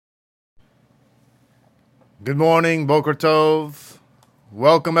Good morning, Boker Tov.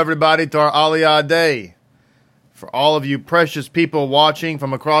 Welcome everybody to our Aliyah Day. For all of you precious people watching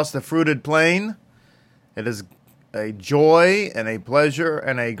from across the fruited plain, it is a joy and a pleasure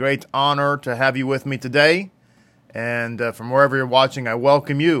and a great honor to have you with me today. And from wherever you're watching, I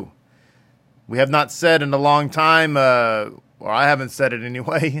welcome you. We have not said in a long time, or I haven't said it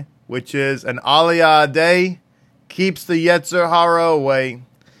anyway, which is an Aliyah Day keeps the Yetzer Hara away.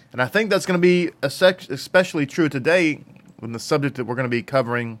 And I think that's going to be especially true today with the subject that we're going to be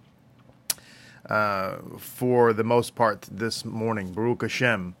covering for the most part this morning, Baruch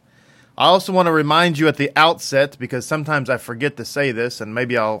Hashem. I also want to remind you at the outset, because sometimes I forget to say this, and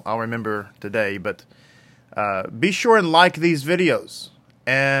maybe I'll remember today, but be sure and like these videos,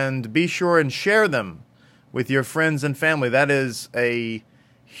 and be sure and share them with your friends and family. That is a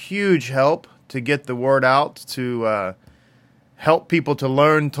huge help to get the word out, to help people to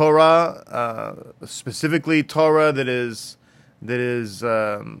learn Torah, specifically Torah that is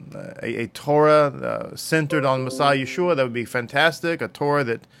a Torah centered on Messiah Yeshua. That would be fantastic. A Torah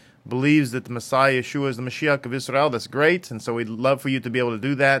that believes that the Messiah Yeshua is the Mashiach of Israel. That's great. And so we'd love for you to be able to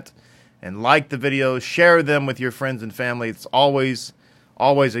do that and like the videos, share them with your friends and family. It's always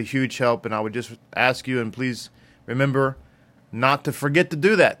a huge help. And I would just ask you, and please remember not to forget to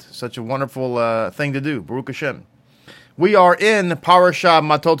do that. Such a wonderful thing to do. Baruch Hashem. We are in Parashah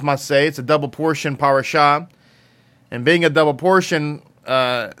Matot Maseh. It's a double portion parashah. And being a double portion,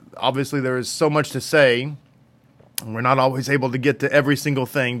 obviously there is so much to say. We're not always able to get to every single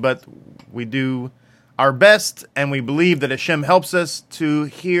thing, but we do our best, and we believe that Hashem helps us to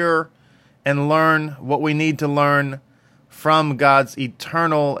hear and learn what we need to learn from God's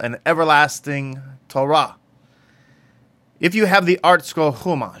eternal and everlasting Torah. If you have the Art Scroll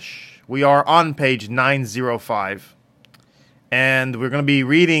Chumash, we are on page 905. And we're going to be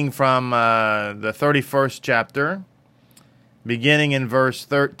reading from the 31st chapter, beginning in verse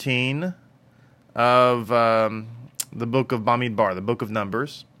 13 of the book of Bamidbar, the book of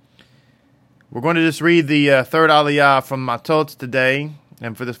Numbers. We're going to just read the third aliyah from Matot today,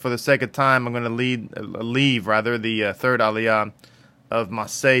 and for the sake of time, I'm going to leave the third aliyah of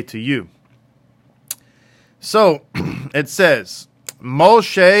Maseh to you. So, it says,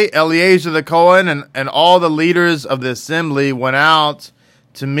 Moshe, Eleazar the Kohen, and all the leaders of the assembly went out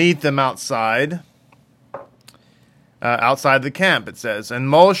to meet them outside the camp, it says. And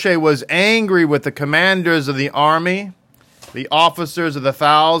Moshe was angry with the commanders of the army, the officers of the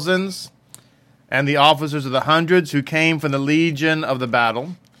thousands, and the officers of the hundreds who came from the legion of the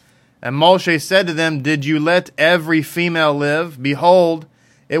battle. And Moshe said to them, Did you let every female live? Behold,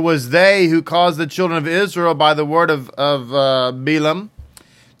 it was they who caused the children of Israel by the word of Balaam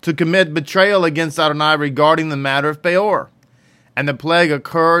to commit betrayal against Adonai regarding the matter of Peor. And the plague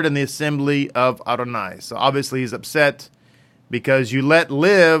occurred in the assembly of Adonai. So obviously he's upset because you let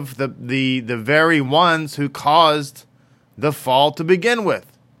live the very ones who caused the fall to begin with.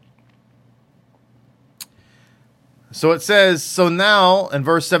 So it says, so now, in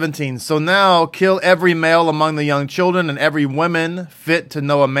verse 17, so now kill every male among the young children and every woman fit to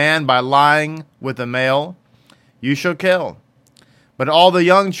know a man by lying with a male, you shall kill. But all the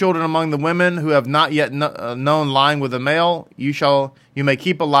young children among the women who have not yet known lying with a male, you may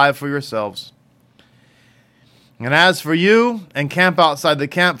keep alive for yourselves. And as for you, encamp outside the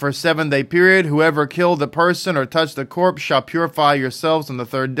camp for a 7-day period. Whoever killed a person or touched a corpse shall purify yourselves on the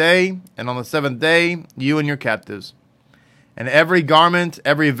 3rd day, and on the 7th day, you and your captives. And every garment,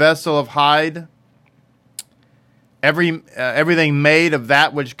 every vessel of hide, everything made of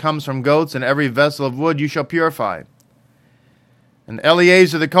that which comes from goats, and every vessel of wood you shall purify. And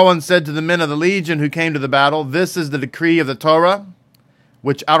Eleazar the Kohen said to the men of the legion who came to the battle, This is the decree of the Torah,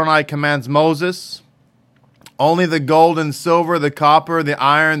 which Adonai commands Moses. Only the gold and silver, the copper, the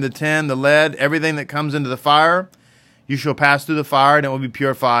iron, the tin, the lead, everything that comes into the fire, you shall pass through the fire, and it will be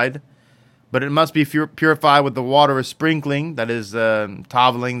purified. But it must be purified with the water of sprinkling, that is,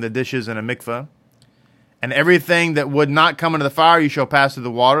 toveling the dishes in a mikveh. And everything that would not come into the fire, you shall pass through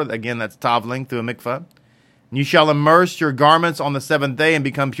the water. Again, that's toveling through a mikveh. And you shall immerse your garments on the 7th day and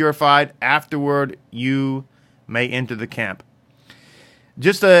become purified. Afterward, you may enter the camp.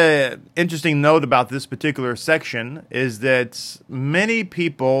 Just an interesting note about this particular section is that many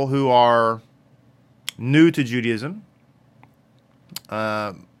people who are new to Judaism,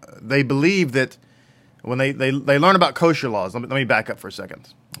 they believe that when they learn about kosher laws, let me back up for a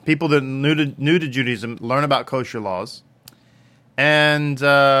second. People that are new to Judaism learn about kosher laws, and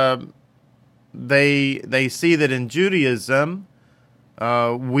they see that in Judaism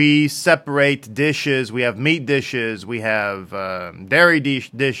we separate dishes. We have meat dishes, we have dairy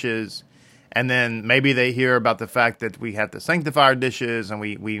dishes, And then maybe they hear about the fact that we have to sanctify our dishes and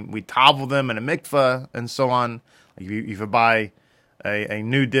we towel them in a mikveh and so on. If you buy a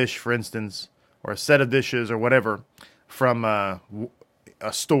new dish, for instance, or a set of dishes or whatever from a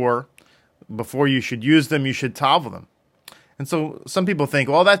store, before you should use them, you should towel them. And so some people think,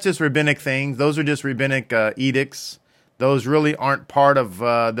 well, that's just rabbinic things. Those are just rabbinic edicts. Those really aren't part of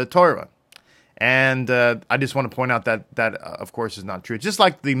the Torah. And I just want to point out that of course, is not true. Just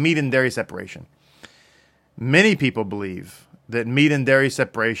like the meat and dairy separation. Many people believe that meat and dairy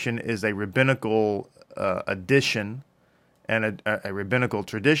separation is a rabbinical addition and a rabbinical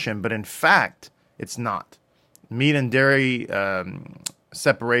tradition, but in fact, it's not. Meat and dairy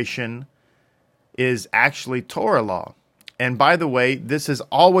separation is actually Torah law. And by the way, this has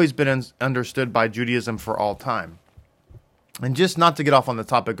always been understood by Judaism for all time. And just not to get off on the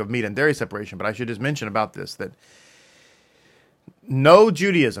topic of meat and dairy separation, but I should just mention about this, that no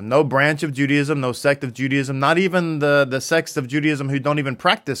Judaism, no branch of Judaism, no sect of Judaism, not even the sects of Judaism who don't even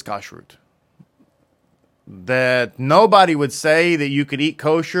practice kashrut, that nobody would say that you could eat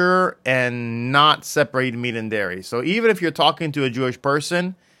kosher and not separate meat and dairy. So even if you're talking to a Jewish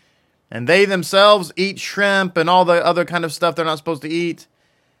person and they themselves eat shrimp and all the other kind of stuff they're not supposed to eat,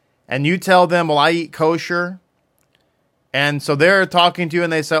 and you tell them, well, I eat kosher, and so they're talking to you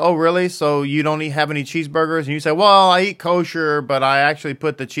and they say, oh, really? So you don't have any cheeseburgers? And you say, well, I eat kosher, but I actually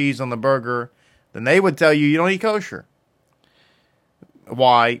put the cheese on the burger. Then they would tell you, you don't eat kosher.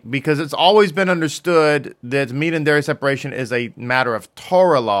 Why? Because it's always been understood that meat and dairy separation is a matter of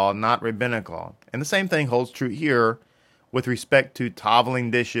Torah law, not rabbinic law. And the same thing holds true here with respect to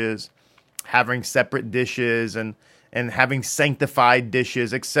toweling dishes, having separate dishes, and having sanctified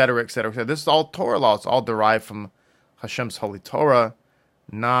dishes, etc., etc., etc. This is all Torah law. It's all derived from Hashem's holy Torah,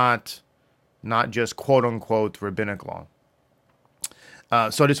 not just quote-unquote rabbinic law.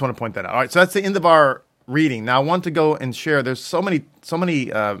 So I just want to point that out. All right, so that's the end of our reading. Now I want to go and share. There's so many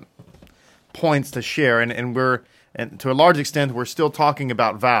points to share, and to a large extent we're still talking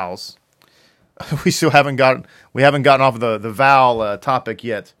about vows. we haven't gotten off of the vow topic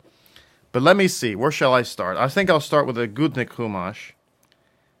yet. But let me see. Where shall I start? I think I'll start with a Gutnick Chumash.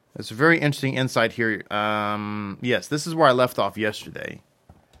 It's a very interesting insight here. Yes, this is where I left off yesterday.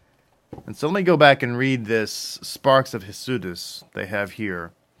 And so let me go back and read this Sparks of Hesudus they have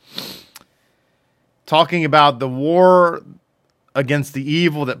here. Talking about the war against the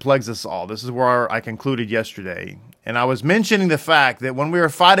evil that plagues us all. This is where I concluded yesterday. And I was mentioning the fact that when we were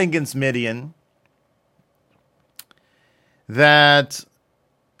fighting against Midian, that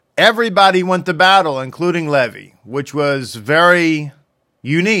everybody went to battle, including Levi, which was very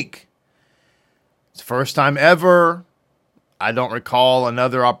unique. It's the first time ever. I don't recall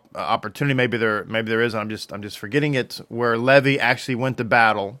another opportunity. Maybe there is. I'm just forgetting it, where Levi actually went to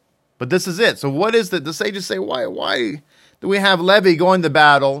battle. But this is it. So what is the sages say? Why do we have Levi going to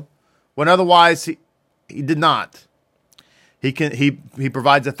battle when otherwise he did not? He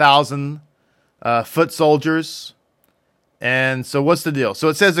provides 1,000 foot soldiers. And so what's the deal? So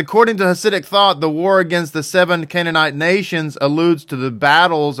it says, according to Hasidic thought, the war against the 7 Canaanite nations alludes to the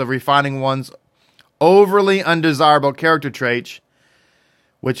battles of refining one's overly undesirable character traits,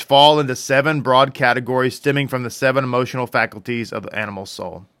 which fall into 7 broad categories stemming from the 7 emotional faculties of the animal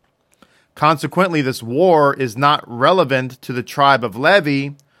soul. Consequently, this war is not relevant to the tribe of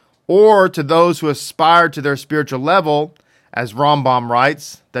Levi or to those who aspire to their spiritual level, as Rambam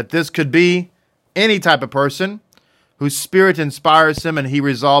writes, that this could be any type of person whose spirit inspires him and he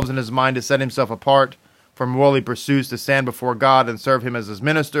resolves in his mind to set himself apart from worldly pursuits, to stand before God and serve him as his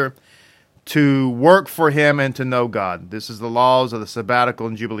minister, to work for him and to know God. This is the laws of the sabbatical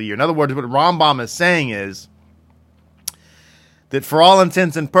and jubilee year. In other words, what Rambam is saying is that for all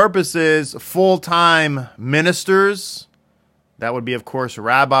intents and purposes, full-time ministers, that would be, of course,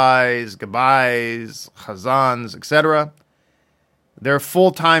 rabbis, gabbais, chazans, etc., their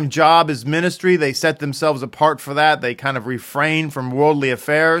full-time job is ministry. They set themselves apart for that. They kind of refrain from worldly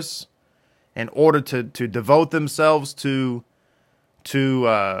affairs in order to devote themselves to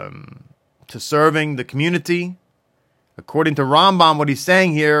serving the community. According to Rambam, what he's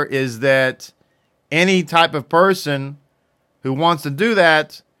saying here is that any type of person who wants to do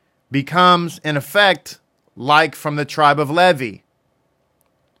that becomes, in effect, like from the tribe of Levi.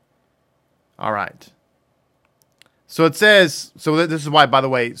 All right. So it says, so this is why, by the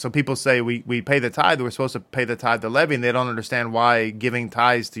way, so people say we pay the tithe, we're supposed to pay the tithe to Levi, and they don't understand why giving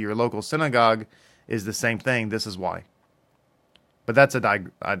tithes to your local synagogue is the same thing. This is why. But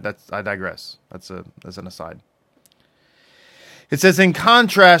I digress. That's an aside. It says, in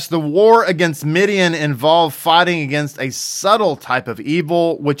contrast, the war against Midian involved fighting against a subtle type of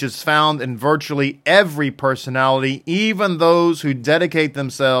evil, which is found in virtually every personality, even those who dedicate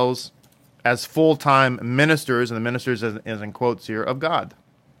themselves as full-time ministers, and the ministers is in quotes here, of God.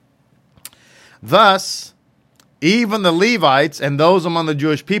 Thus, even the Levites and those among the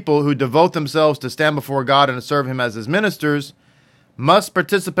Jewish people who devote themselves to stand before God and to serve him as his ministers must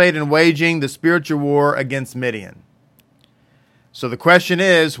participate in waging the spiritual war against Midian. So the question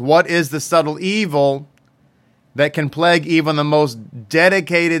is, what is the subtle evil that can plague even the most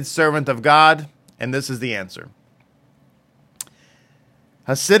dedicated servant of God? And this is the answer.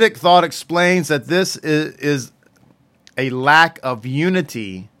 Hasidic thought explains that this is a lack of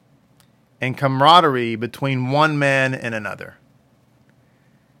unity and camaraderie between one man and another,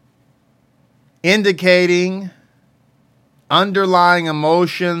 indicating underlying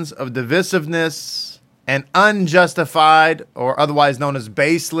emotions of divisiveness and unjustified, or otherwise known as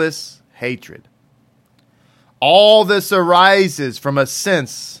baseless, hatred. All this arises from a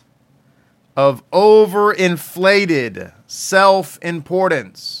sense of overinflated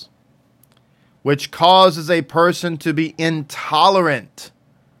self-importance, which causes a person to be intolerant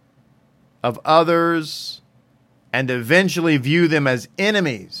of others and eventually view them as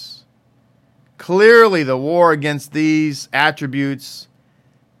enemies. Clearly, the war against these attributes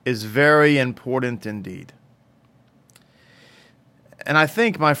is very important indeed. And I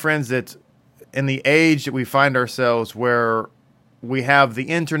think, my friends, that in the age that we find ourselves, where we have the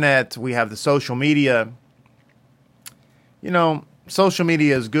internet, we have the social media, social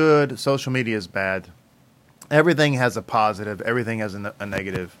media is good, social media is bad. Everything has a positive, everything has a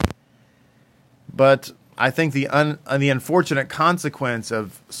negative. But I think the unfortunate consequence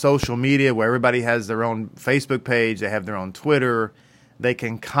of social media, where everybody has their own Facebook page, they have their own Twitter, they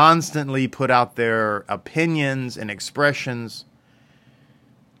can constantly put out their opinions and expressions.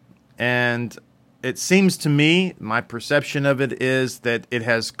 And it seems to me, my perception of it is that it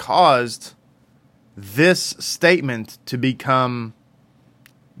has caused this statement to become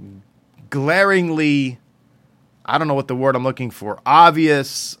glaringly, I don't know what the word I'm looking for,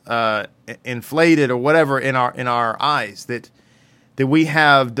 obvious, inflated, or whatever in our eyes, that we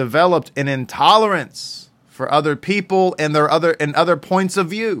have developed an intolerance for other people and their other points of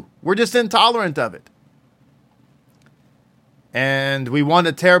view. We're just intolerant of it. And we want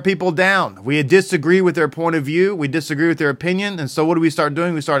to tear people down. We disagree with their point of view. We disagree with their opinion. And so what do we start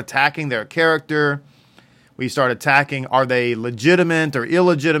doing? We start attacking their character. We start attacking, are they legitimate or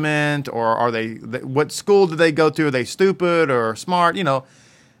illegitimate? Or are they, what school did they go to? Are they stupid or smart?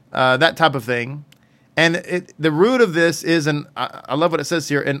 That type of thing. And the root of this is, I love what it says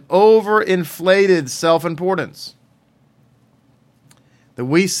here, an overinflated self-importance. That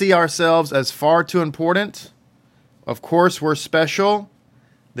we see ourselves as far too important. Of course, we're special.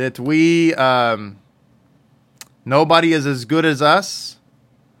 That nobody is as good as us.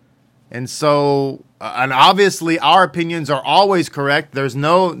 And so, and obviously our opinions are always correct. There's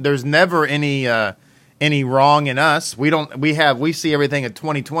never any wrong in us. We see everything at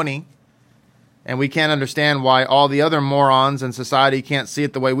 20/20. And we can't understand why all the other morons in society can't see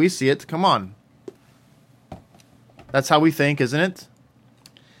it the way we see it. Come on. That's how we think, isn't it?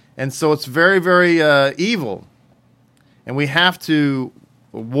 And so it's very, very evil. And we have to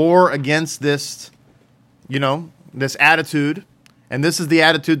war against this, this attitude. And this is the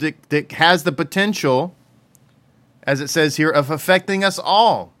attitude that has the potential, as it says here, of affecting us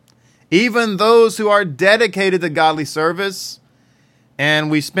all. Even those who are dedicated to godly service,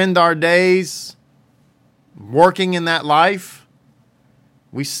 and we spend our days working in that life,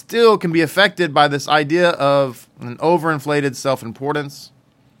 we still can be affected by this idea of an overinflated self-importance,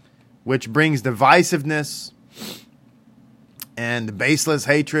 which brings divisiveness and baseless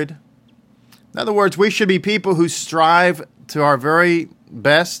hatred. In other words, we should be people who strive to our very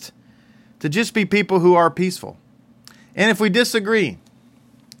best to just be people who are peaceful. And if we disagree,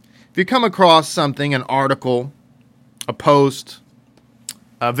 if you come across something, an article, a post,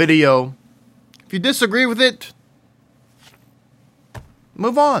 a video, if you disagree with it,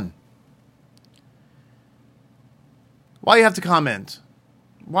 move on. Why do you have to comment?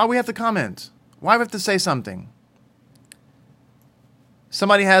 Why do we have to comment? Why do we have to say something?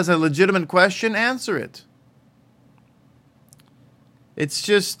 Somebody has a legitimate question, answer it. It's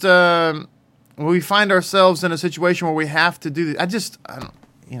just we find ourselves in a situation where we have to do this.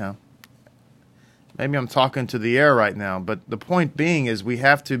 Maybe I'm talking to the air right now, but the point being is we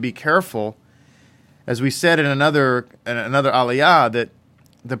have to be careful, as we said in another aliyah, that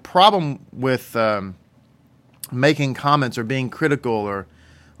the problem with making comments or being critical or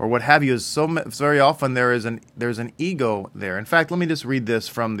or what have you, is very often there's an ego there. In fact, let me just read this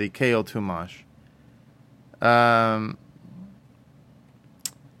from the Keil Tumash.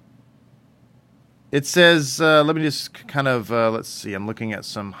 It says, let me just kind of, let's see, I'm looking at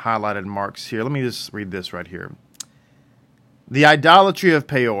some highlighted marks here. Let me just read this right here. The idolatry of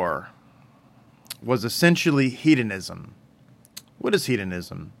Peor was essentially hedonism. What is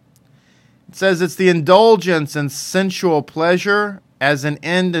hedonism? It says it's the indulgence in sensual pleasure as an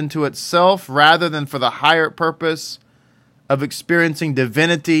end unto itself rather than for the higher purpose of experiencing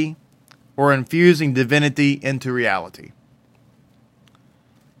divinity or infusing divinity into reality.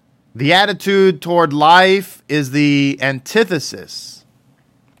 The attitude toward life is the antithesis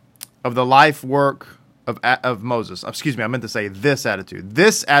of the life work of Moses. Excuse me, I meant to say this attitude.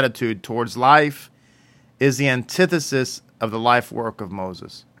 This attitude towards life is the antithesis of the life work of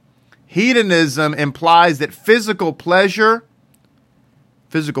Moses. Hedonism implies that physical pleasures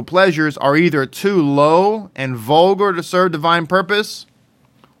are either too low and vulgar to serve divine purpose,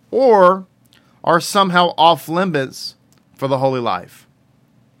 or are somehow off limits for the holy life.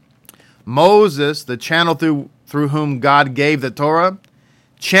 Moses, the channel through whom God gave the Torah,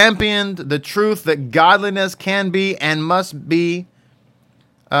 championed the truth that godliness can be and must be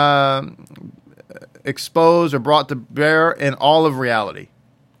exposed or brought to bear in all of reality.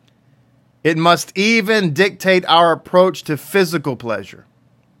 It must even dictate our approach to physical pleasure.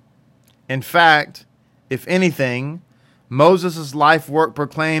 In fact, if anything, Moses' life work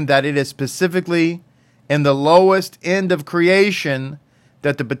proclaimed that it is specifically in the lowest end of creation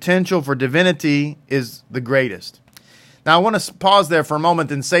that the potential for divinity is the greatest. Now, I want to pause there for a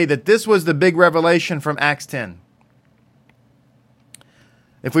moment and say that this was the big revelation from Acts 10.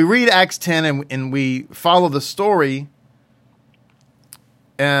 If we read Acts 10 and we follow the story,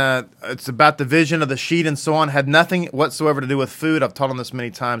 it's about the vision of the sheet and so on, had nothing whatsoever to do with food. I've taught on this many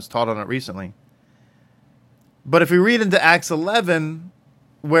times, taught on it recently. But if we read into Acts 11,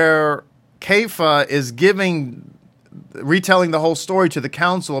 where Kepha is retelling the whole story to the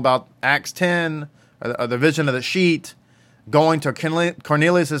council about Acts 10, or the vision of the sheet, going to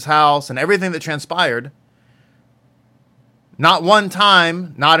Cornelius' house, and everything that transpired, not one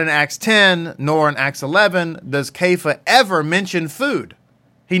time, not in Acts 10, nor in Acts 11, does Kepha ever mention food.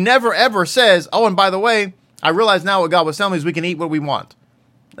 He never ever says, oh, and by the way, I realize now what God was telling me is we can eat what we want.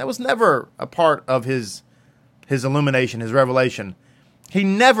 That was never a part of his illumination, his revelation. He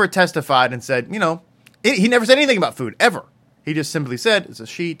never testified and said, he never said anything about food, ever. He just simply said, it's a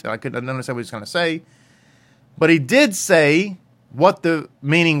sheet, and I couldn't understand what he was going to say. But he did say what the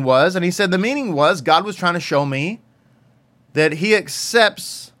meaning was, and he said the meaning was God was trying to show me that he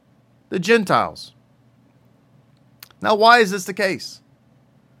accepts the Gentiles. Now, why is this the case?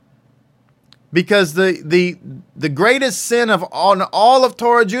 Because the greatest sin of all of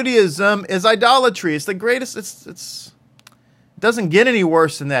Torah Judaism is idolatry. It's the greatest. It doesn't get any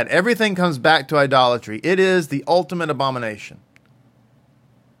worse than that. Everything comes back to idolatry. It is the ultimate abomination.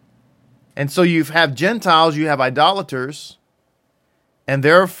 And so you have Gentiles, you have idolaters, and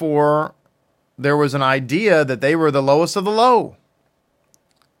therefore there was an idea that they were the lowest of the low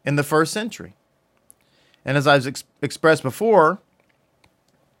in the first century. And as I've expressed before,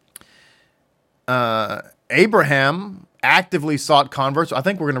 Abraham actively sought converts. I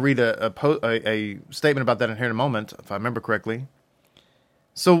think we're going to read a statement about that in here in a moment, if I remember correctly.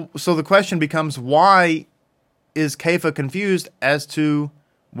 So the question becomes, why is Kepha confused as to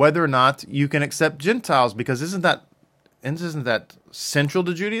whether or not you can accept Gentiles? Because isn't that central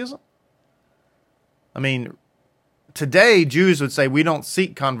to Judaism? I mean, today Jews would say we don't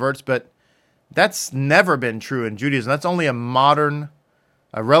seek converts, but that's never been true in Judaism. That's only a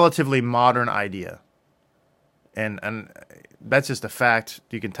relatively modern idea. And that's just a fact.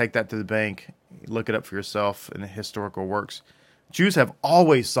 You can take that to the bank, look it up for yourself in the historical works. Jews have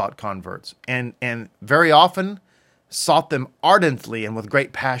always sought converts, and very often sought them ardently and with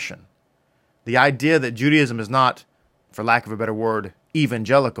great passion. The idea that Judaism is not, for lack of a better word,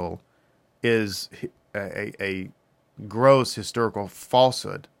 evangelical, is a gross historical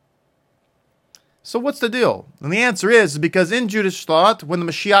falsehood. So what's the deal? And the answer is because in Jewish thought, when the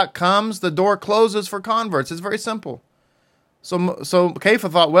Mashiach comes, the door closes for converts. It's very simple. So Kepha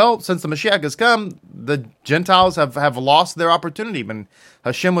thought, well, since the Mashiach has come, the Gentiles have lost their opportunity. And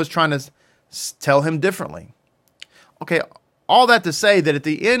Hashem was trying to tell him differently. Okay, all that to say that at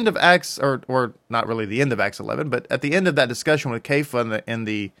the end of Acts, or not really the end of Acts 11, but at the end of that discussion with Kepha and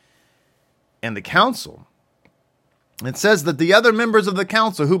the council, it says that the other members of the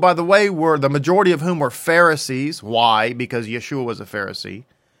council, who, by the way, were the majority of whom were Pharisees. Why? Because Yeshua was a Pharisee,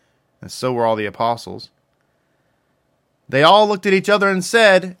 and so were all the apostles. They all looked at each other and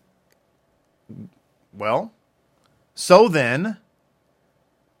said, well, so then,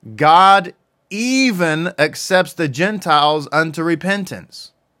 God even accepts the Gentiles unto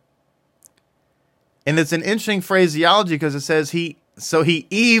repentance. And it's an interesting phraseology because it says he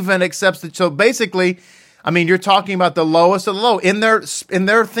even accepts it. So basically, I mean, you're talking about the lowest of the low. In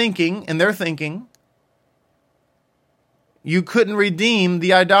their thinking, you couldn't redeem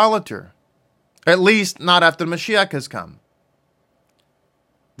the idolater. At least not after the Mashiach has come.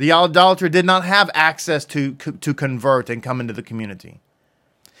 The idolater did not have access to convert and come into the community.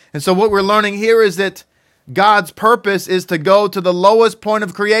 And so what we're learning here is that God's purpose is to go to the lowest point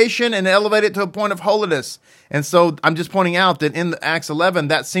of creation and elevate it to a point of holiness. And so I'm just pointing out that in Acts 11,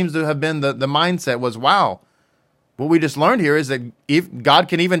 that seems to have been the mindset was, wow, what we just learned here is that God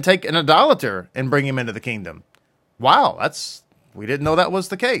can even take an idolater and bring him into the kingdom. Wow, we didn't know that was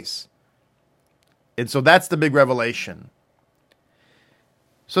the case. And so that's the big revelation.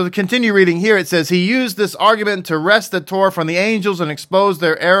 So to continue reading here, it says, he used this argument to wrest the Torah from the angels and expose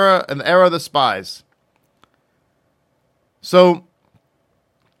their error and the error of the spies. So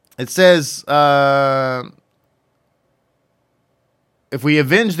it says, if we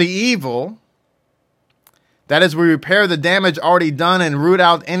avenge the evil, that is, we repair the damage already done and root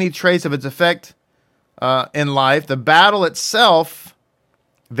out any trace of its effect in life, the battle itself,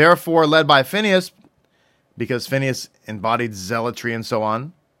 therefore led by Phinehas, because Phinehas embodied zealotry and so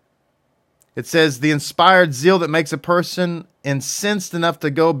on. It says, the inspired zeal that makes a person incensed enough to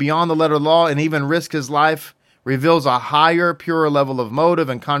go beyond the letter of the law and even risk his life reveals a higher, purer level of motive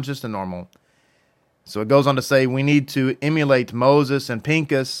and conscious than normal. So it goes on to say, we need to emulate Moses and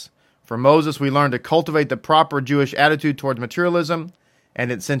Pinchas. From Moses, we learn to cultivate the proper Jewish attitude towards materialism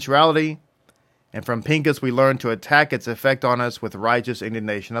and its sensuality. And from Pinchas, we learn to attack its effect on us with righteous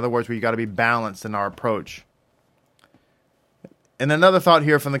indignation. In other words, we got to be balanced in our approach. And another thought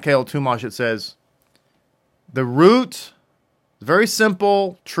here from the Keil Tumash, it says, the root, very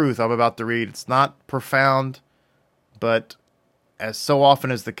simple truth I'm about to read. It's not profound, but as so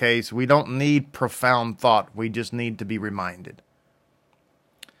often is the case, we don't need profound thought. We just need to be reminded.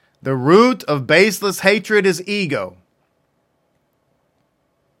 The root of baseless hatred is ego.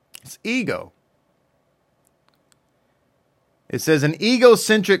 It's ego. It says an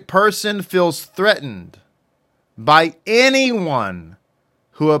egocentric person feels threatened by anyone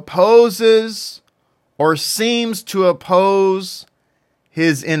who opposes or seems to oppose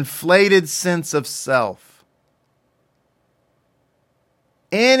his inflated sense of self.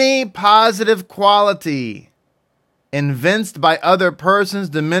 Any positive quality evinced by other persons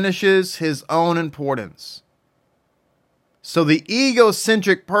diminishes his own importance. So the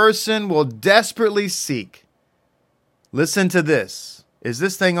egocentric person will desperately seek. Listen to this. Is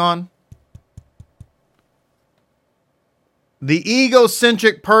this thing on? The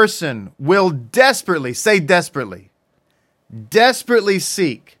egocentric person will desperately, say desperately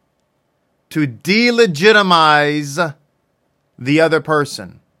seek to delegitimize the other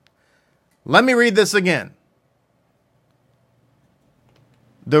person. Let me read this again.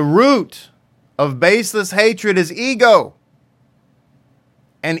 The root of baseless hatred is ego.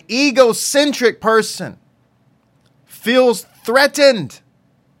 An egocentric person feels threatened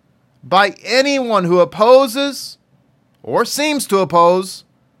by anyone who opposes or seems to oppose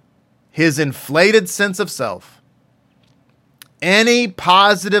his inflated sense of self. Any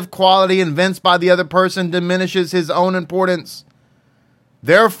positive quality evinced by the other person diminishes his own importance.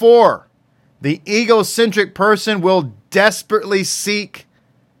 Therefore, the egocentric person will desperately seek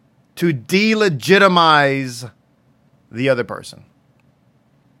to delegitimize the other person.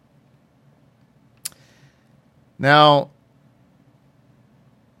 Now,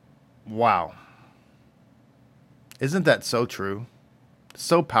 wow. Isn't that so true?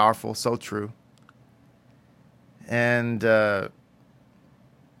 So powerful, so true. And,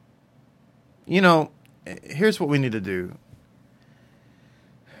 here's what we need to do.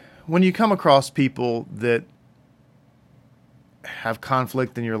 When you come across people that have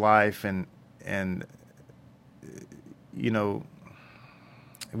conflict in your life and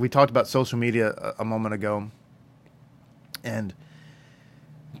we talked about social media a moment ago, and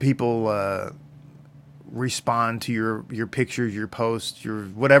people respond to your pictures, your posts, your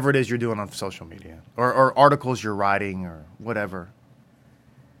whatever it is you're doing on social media, or articles you're writing or whatever.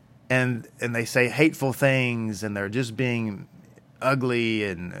 And they say hateful things, and they're just being ugly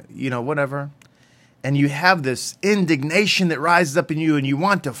and, whatever. And you have this indignation that rises up in you, and you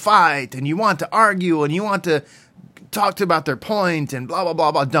want to fight, and you want to argue, and you want to talk about their point, and blah, blah,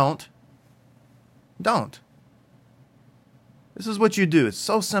 blah, blah. Don't. This is what you do. It's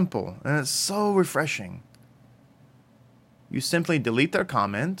so simple, and it's so refreshing. you simply delete their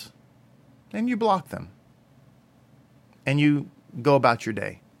comment and you block them. And you go about your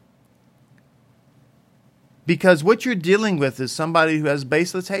day. Because what you're dealing with is somebody who has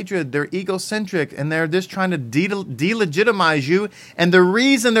baseless hatred. They're egocentric and they're just trying to delegitimize you. And the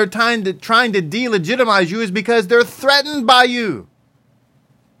reason they're trying to delegitimize you is because they're threatened by you.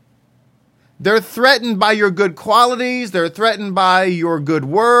 They're threatened by your good qualities. They're threatened by your good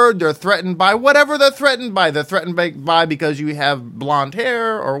word. They're threatened by whatever they're threatened by. They're threatened by because you have blonde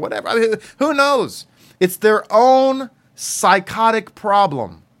hair or whatever. I mean, who knows? It's their own psychotic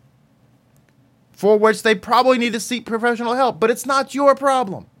problem for which they probably need to seek professional help, but it's not your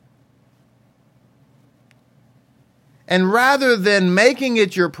problem. And rather than making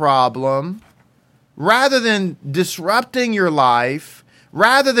it your problem, rather than disrupting your life,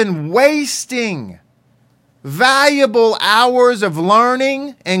 rather than wasting valuable hours of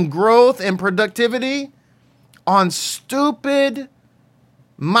learning and growth and productivity on stupid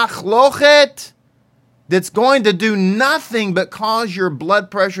machlochet that's going to do nothing but cause your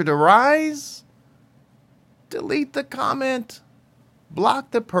blood pressure to rise, delete the comment,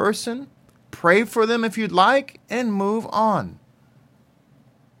 block the person, pray for them if you'd like, and move on.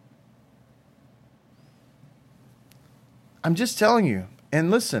 I'm just telling you. And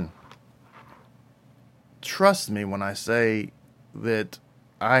listen, trust me when I say that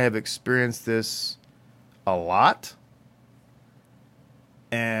I have experienced this a lot,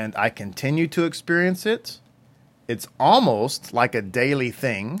 and I continue to experience it. It's almost like a daily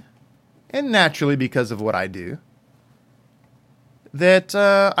thing, and naturally because of what I do, that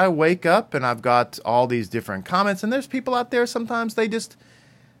I wake up and I've got all these different comments, and there's people out there sometimes they just,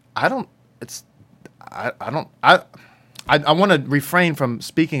 I want to refrain from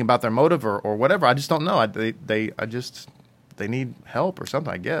speaking about their motive or whatever. I just don't know. They need help or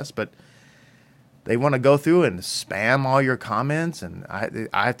something, I guess. But they want to go through and spam all your comments, and I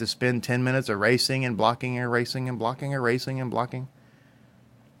have to spend 10 minutes erasing and blocking, erasing and blocking, erasing and blocking.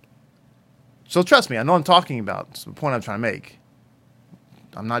 So trust me, I know what I'm talking about. It's the point I'm trying to make.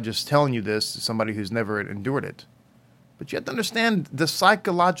 I'm not just telling you this as somebody who's never endured it. But you have to understand the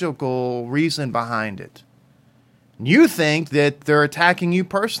psychological reason behind it. You think that they're attacking you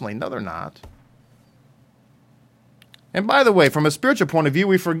personally. No, they're not. And by the way, from a spiritual point of view,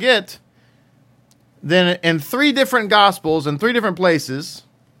 we forget that in 3 different Gospels, in 3 different places,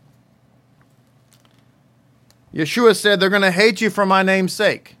 Yeshua said they're going to hate you for my name's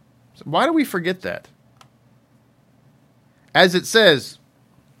sake. So why do we forget that? As it says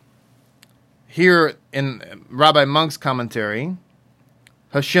here in Rabbi Monk's commentary,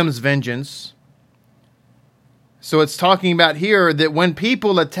 Hashem's vengeance. So it's talking about here that when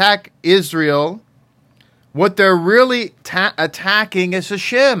people attack Israel, what they're really attacking is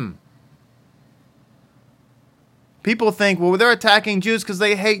Hashem. People think, well, they're attacking Jews because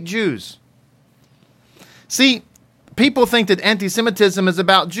they hate Jews. See, people think that anti-Semitism is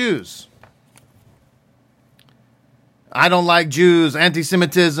about Jews. I don't like Jews,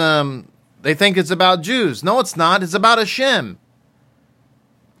 anti-Semitism. They think it's about Jews. No, it's not. It's about Hashem.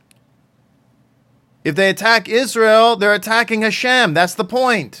 If they attack Israel, they're attacking Hashem. That's the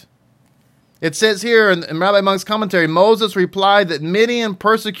point. It says here in Rabbi Monk's commentary, Moses replied that Midian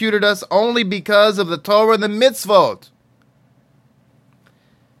persecuted us only because of the Torah and the mitzvot.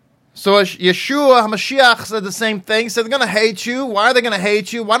 So Yeshua HaMashiach said the same thing. He said, they're going to hate you. Why are they going to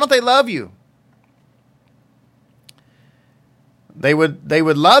hate you? Why don't they love you? They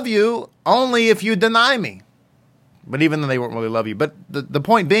would love you only if you deny me. But even then they won't really love you. But the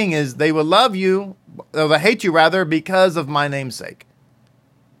point being is they will love you, or they hate you rather, because of my name's sake.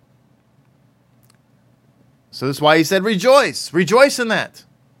 So that's why he said rejoice. Rejoice in that.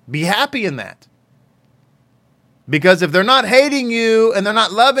 Be happy in that. Because if they're not hating you and they're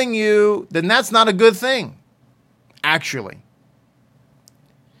not loving you, then that's not a good thing, actually.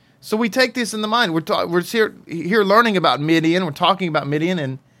 So we take this in the mind. We're here learning about Midian. We're talking about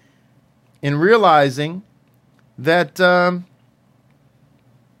Midian and realizing that,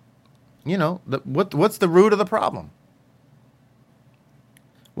 what's the root of the problem?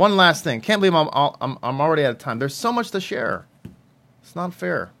 One last thing. Can't believe I'm already out of time. There's so much to share. It's not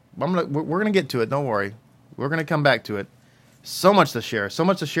fair. We're going to get to it. Don't worry. We're going to come back to it. So much to share. So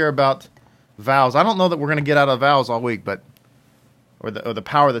much to share about vows. I don't know that we're going to get out of vows all week, but or the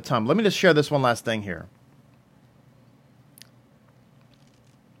power of the tongue. Let me just share this one last thing here.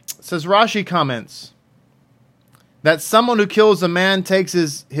 It says, Rashi comments that someone who kills a man takes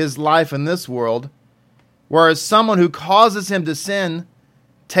his life in this world, whereas someone who causes him to sin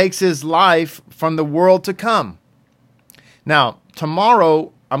takes his life from the world to come. Now,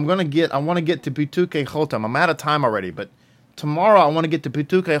 tomorrow I want to get to Pituke Chotam. I'm out of time already, but tomorrow I want to get to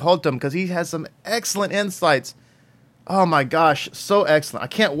Pituke Hotam because he has some excellent insights. Oh my gosh, so excellent. I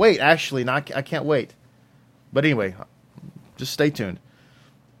can't wait, actually. I can't wait. But anyway, just stay tuned.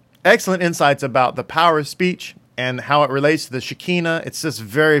 Excellent insights about the power of speech and how it relates to the Shekinah. It's just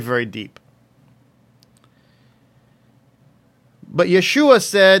very, very deep. But Yeshua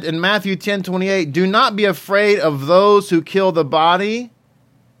said in Matthew 10:28, do not be afraid of those who kill the body,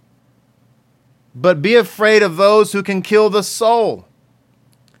 but be afraid of those who can kill the soul.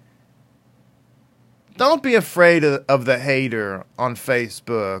 Don't be afraid of the hater on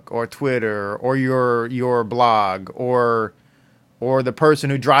Facebook or Twitter or your blog or the person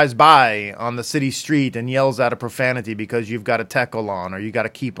who drives by on the city street and yells out a profanity because you've got a tekel on or you got a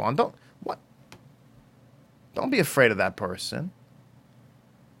keep on. Don't be afraid of that person.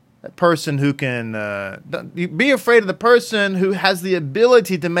 That person who can be afraid of the person who has the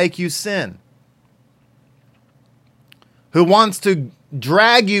ability to make you sin, who wants to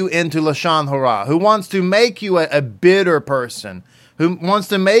drag you into Lashon Hara, who wants to make you a bitter person, who wants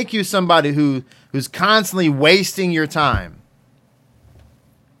to make you somebody who's constantly wasting your time,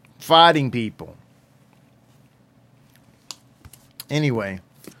 fighting people. Anyway,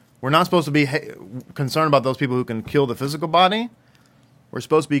 we're not supposed to be concerned about those people who can kill the physical body. We're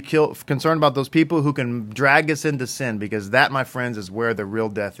supposed to be concerned about those people who can drag us into sin, because that, my friends, is where the real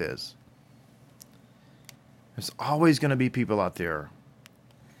death is. There's always going to be people out there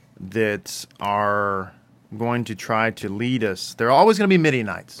that are going to try to lead us. There are always going to be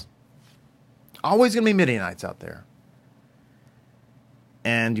Midianites. Always going to be Midianites out there.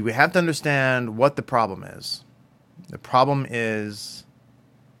 And we have to understand what the problem is. The problem is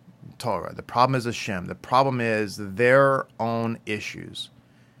Torah. The problem is Hashem. The problem is their own issues.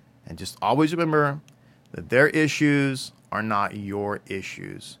 And just always remember that their issues are not your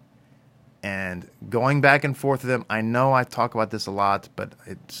issues. And going back and forth with them, I know I talk about this a lot, but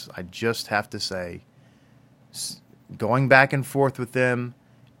I just have to say, going back and forth with them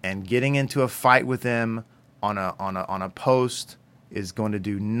and getting into a fight with them on a post is going to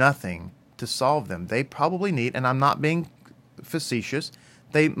do nothing to solve them. They probably need, and I'm not being facetious,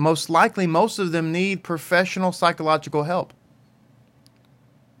 they most of them need professional psychological help.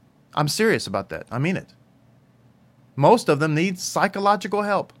 I'm serious about that. I mean it. Most of them need psychological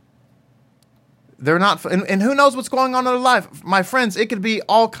help. They're not, and who knows what's going on in their life. My friends, it could be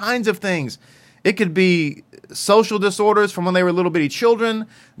all kinds of things. It could be social disorders from when they were little bitty children,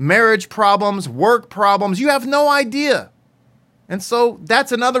 marriage problems, work problems. You have no idea. And so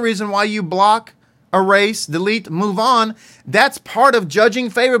that's another reason why you block, erase, delete, move on. That's part of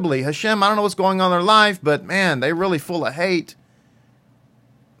judging favorably. Hashem, I don't know what's going on in their life, but man, they're really full of hate.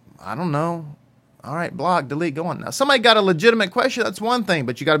 I don't know. All right, block, delete, go on. Now, somebody got a legitimate question, that's one thing,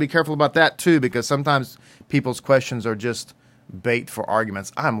 but you got to be careful about that too, because sometimes people's questions are just bait for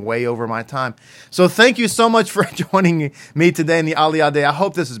arguments. I'm way over my time. So thank you so much for joining me today in the Aliyah Day. I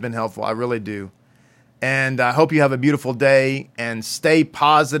hope this has been helpful. I really do. And I hope you have a beautiful day, and stay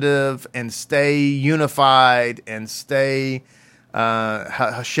positive and stay unified and stay,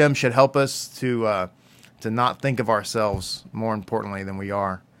 Hashem should help us to not think of ourselves more importantly than we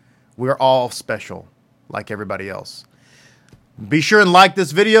are. We're all special like everybody else. Be sure and like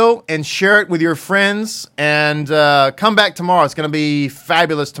this video and share it with your friends, and come back tomorrow. It's going to be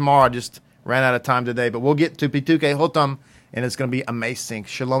fabulous tomorrow. I just ran out of time today, but we'll get to Pituke Hotam and it's going to be amazing.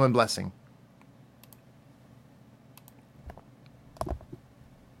 Shalom and blessing.